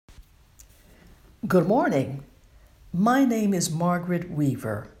Good morning. My name is Margaret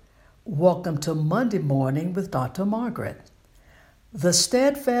Weaver. Welcome to Monday Morning with Dr. Margaret. The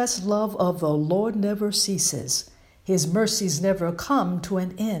steadfast love of the Lord never ceases. His mercies never come to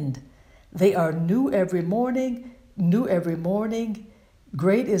an end. They are new every morning, new every morning.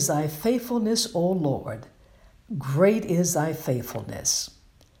 Great is thy faithfulness, O Lord. Great is thy faithfulness.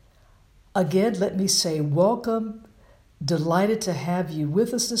 Again, let me say welcome. Delighted to have you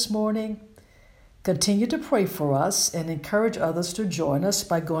with us this morning. Continue to pray for us and encourage others to join us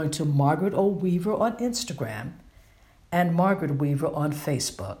by going to Margaret O. Weaver on Instagram and Margaret Weaver on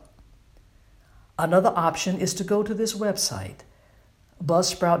Facebook. Another option is to go to this website,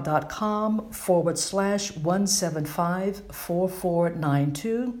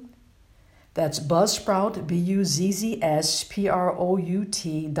 buzzsprout.com/175-4492. That's Buzzsprout,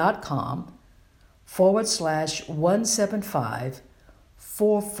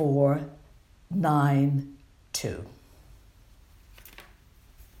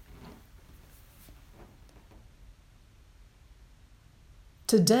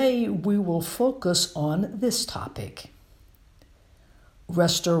 Today we will focus on this topic: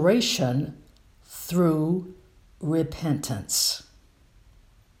 restoration through repentance.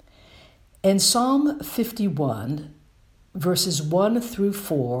 In Psalm 51, verses 1 through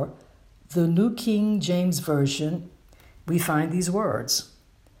 4, the New King James Version, we find these words: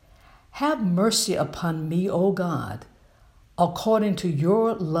 Have mercy upon me, O God, according to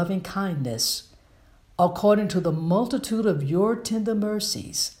your loving kindness, according to the multitude of your tender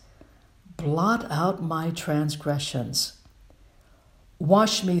mercies. Blot out my transgressions.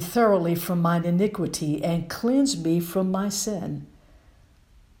 Wash me thoroughly from mine iniquity and cleanse me from my sin.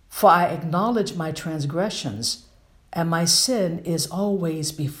 For I acknowledge my transgressions, and my sin is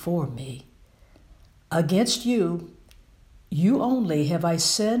always before me. Against you only have I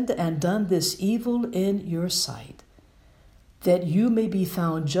sinned and done this evil in your sight, that you may be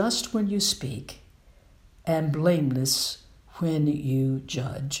found just when you speak and blameless when you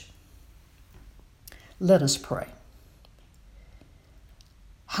judge. Let us pray.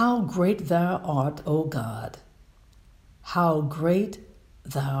 How great thou art, O God! How great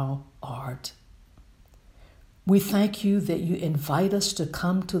thou art! We thank you that you invite us to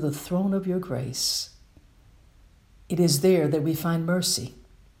come to the throne of your grace. It is there that we find mercy.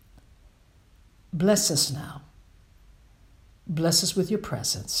 Bless us now. Bless us with your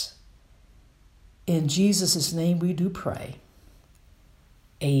presence. In Jesus' name we do pray.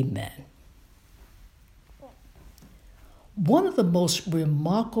 Amen. One of the most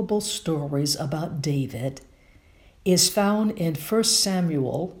remarkable stories about David is found in 1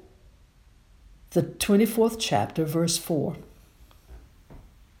 Samuel, the 24th chapter, verse 4.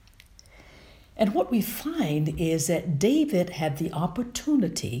 And what we find is that David had the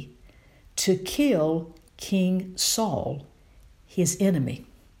opportunity to kill King Saul, his enemy,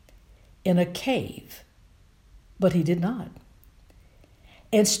 in a cave, but he did not.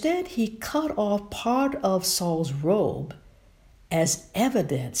 Instead, he cut off part of Saul's robe as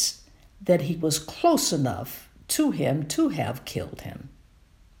evidence that he was close enough to him to have killed him.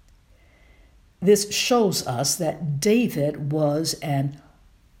 This shows us that David was an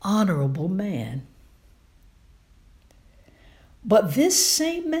honorable man. But this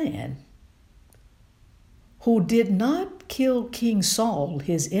same man who did not kill King Saul,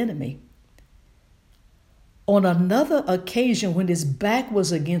 his enemy, on another occasion when his back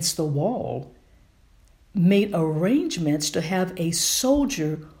was against the wall, made arrangements to have a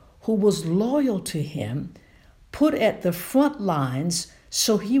soldier who was loyal to him put at the front lines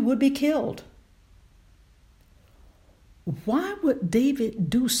so he would be killed. Why would David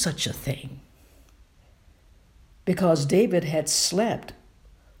do such a thing? Because David had slept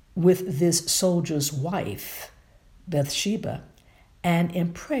with this soldier's wife, Bathsheba, and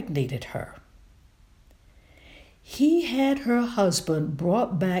impregnated her. He had her husband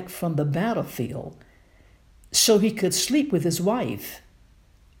brought back from the battlefield so he could sleep with his wife,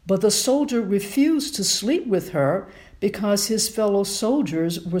 but the soldier refused to sleep with her because his fellow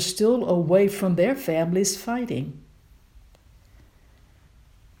soldiers were still away from their families fighting.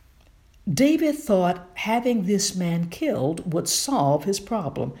 David thought having this man killed would solve his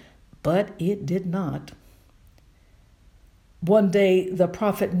problem, but it did not. One day, the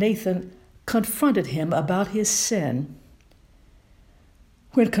prophet Nathan confronted him about his sin.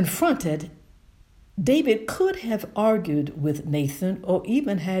 When confronted, David could have argued with Nathan or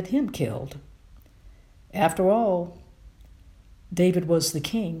even had him killed. After all, David was the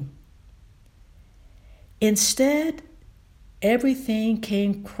king. Instead, everything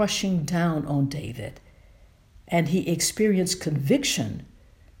came crushing down on David, and he experienced conviction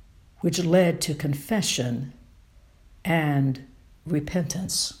which led to confession and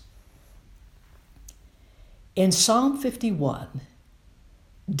repentance. In Psalm 51,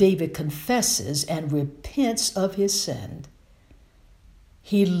 David confesses and repents of his sin.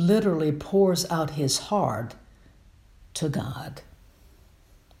 He literally pours out his heart to God.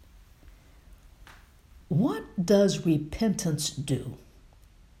 What does repentance do?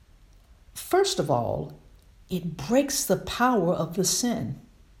 First of all, it breaks the power of the sin.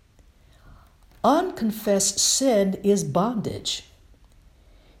 Unconfessed sin is bondage.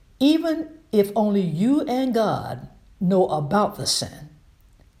 Even if only you and God know about the sin,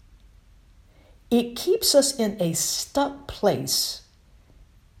 it keeps us in a stuck place,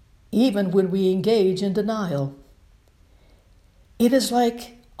 even when we engage in denial. It is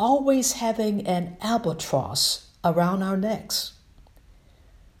like always having an albatross around our necks.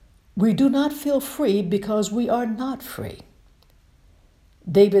 We do not feel free because we are not free.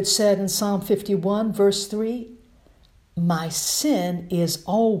 David said in Psalm 51, verse 3, "My sin is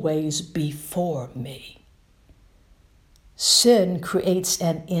always before me." Sin creates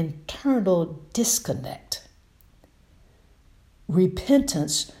an internal disconnect.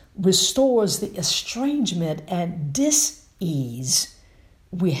 Repentance restores the estrangement and dis-ease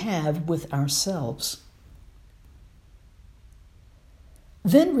we have with ourselves.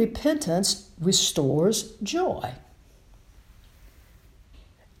 Then repentance restores joy.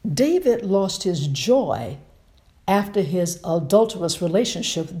 David lost his joy after his adulterous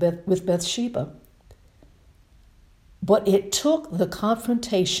relationship with Bathsheba. But it took the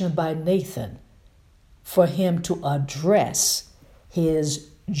confrontation by Nathan for him to address his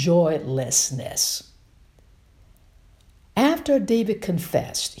joylessness. After David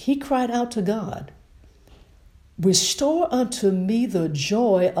confessed, he cried out to God, "Restore unto me the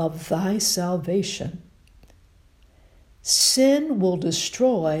joy of thy salvation." Sin will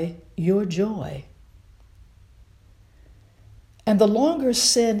destroy your joy. And the longer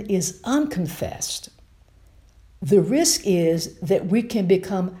sin is unconfessed, the risk is that we can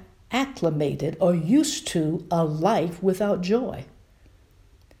become acclimated or used to a life without joy.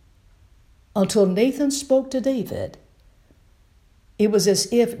 Until Nathan spoke to David, it was as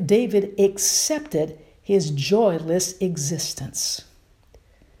if David accepted his joyless existence.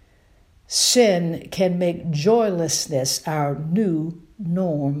 Sin can make joylessness our new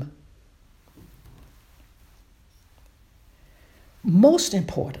norm. Most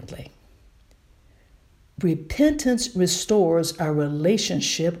importantly, repentance restores our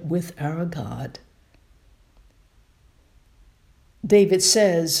relationship with our God. David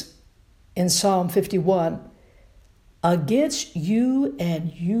says in Psalm 51, "Against you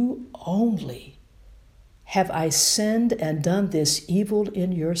and you only have I sinned and done this evil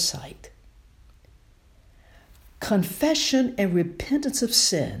in your sight." Confession and repentance of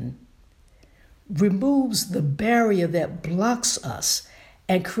sin removes the barrier that blocks us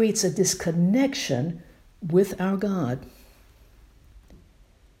and creates a disconnection with our God.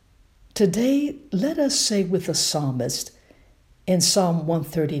 Today, let us say with the psalmist in Psalm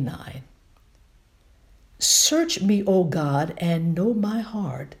 139, "Search me, O God, and know my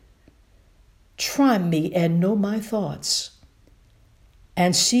heart. Try me and know my thoughts,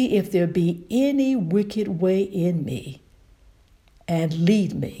 and see if there be any wicked way in me, and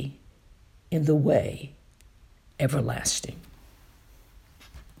lead me in the way everlasting."